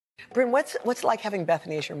Bryn, what's it like having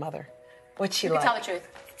Bethenny as your mother? What's she like? Tell the truth.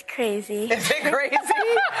 It's crazy. Is it crazy?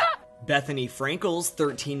 Bethenny Frankel's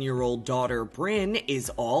 13-year-old daughter, Bryn, is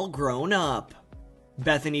all grown up.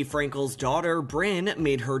 Bethenny Frankel's daughter, Bryn,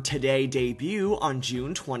 made her Today debut on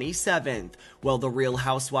June 27th, while the Real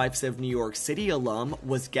Housewives of New York City alum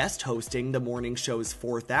was guest hosting the morning show's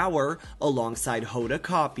 4th hour alongside Hoda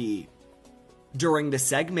Kotb. During the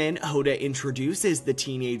segment, Hoda introduces the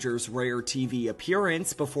teenager's rare TV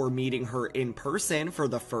appearance before meeting her in person for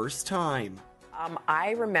the first time.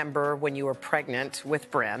 I remember when you were pregnant with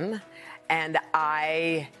Bryn, and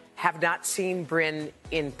I have not seen Bryn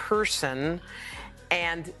in person.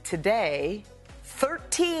 And today,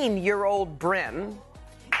 13-year-old Bryn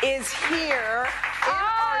is here in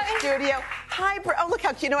our studio. Hi, Bryn. Oh, look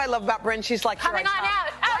how cute. You know what I love about Bryn? She's like, coming on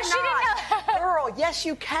out. Oh, she didn't know. Girl, yes,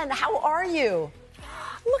 you can. How are you?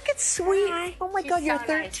 Look, it's sweet. Hi. Oh, my She's God, you're so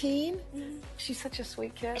 13? Nice. She's such a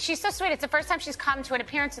sweet kid. She's so sweet. It's the first time she's come to an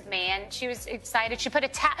appearance with me, and she was excited. She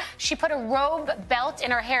put a robe belt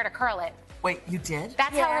in her hair to curl it. Wait, you did?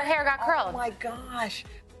 That's how her hair got curled. Oh, my gosh.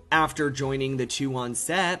 After joining the two on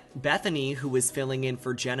set, Bethenny, who was filling in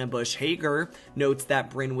for Jenna Bush Hager, notes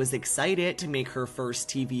that Bryn was excited to make her first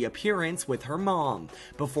TV appearance with her mom,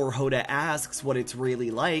 before Hoda asks what it's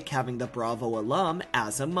really like having the Bravo alum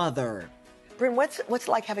as a mother. Bryn, what's it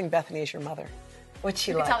like having Bethenny as your mother? What's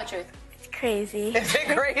she like? Tell the truth. It's crazy. Is it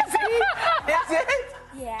crazy? Is it?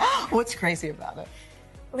 Yeah. What's crazy about it?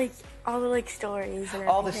 Like, all the, stories and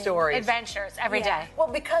All the everything. stories. Adventures every day. Well,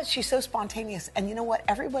 because she's so spontaneous. And you know what?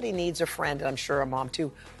 Everybody needs a friend, and I'm sure a mom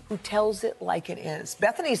too, who tells it like it is.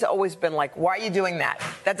 Bethenny's always been like, why are you doing that?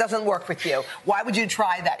 That doesn't work with you. Why would you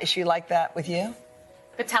try that? Is she like that with you?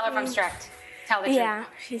 But tell her if I'm strict. Tell the truth. Yeah,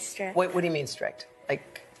 she's strict. What do you mean strict?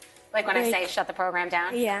 Like when I say shut the program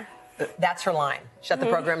down? Yeah. That's her line. Shut the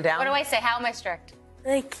program down? What do I say? How am I strict?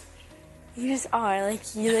 You just are.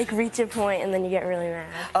 You, reach a point and then you get really mad.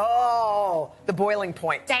 Oh, the boiling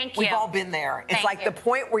point. Thank you. We've all been there. It's Thank like you. the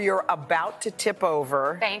point where you're about to tip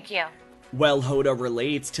over. Thank you. While Hoda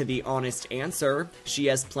relates to the honest answer, she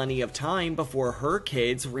has plenty of time before her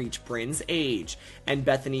kids reach Bryn's age, and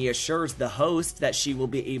Bethenny assures the host that she will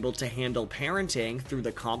be able to handle parenting through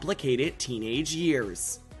the complicated teenage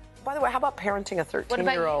years. By the way, how about parenting a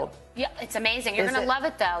 13-year-old? Yeah, it's amazing. You're Is going to it? love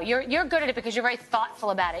it, though. You're good at it because you're very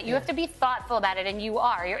thoughtful about it. You have to be thoughtful about it, and you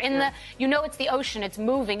are. You're in you know it's the ocean. It's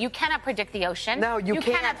moving. You cannot predict the ocean. No, you can't.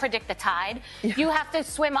 You cannot predict the tide. You have to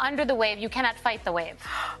swim under the wave. You cannot fight the wave.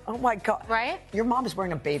 Oh, my God. Right? Your mom is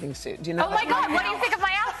wearing a bathing suit. Do you know Oh, that my God. right What do now? you think of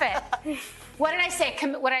my outfit? What did I say?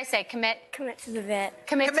 What did I say? Commit to the bit.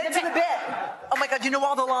 Commit to the bit. Oh, my God. You know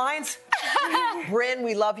all the lines? Bryn,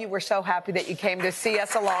 we love you. We're so happy that you came to see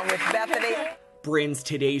us along with Bethenny. Bryn's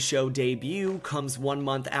Today Show debut comes 1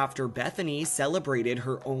 month after Bethenny celebrated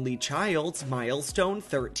her only child's milestone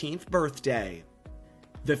 13th birthday.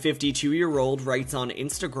 The 52-year-old writes on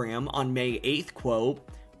Instagram on May 8th, quote,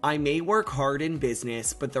 "I may work hard in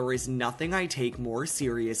business, but there is nothing I take more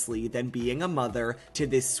seriously than being a mother to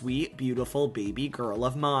this sweet, beautiful baby girl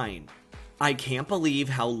of mine. I can't believe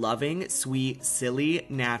how loving, sweet, silly,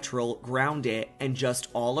 natural, grounded, and just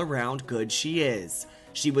all around good she is.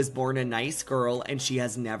 She was born a nice girl and she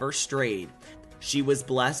has never strayed. She was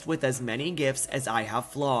blessed with as many gifts as I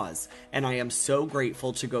have flaws, and I am so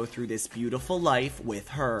grateful to go through this beautiful life with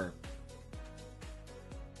her."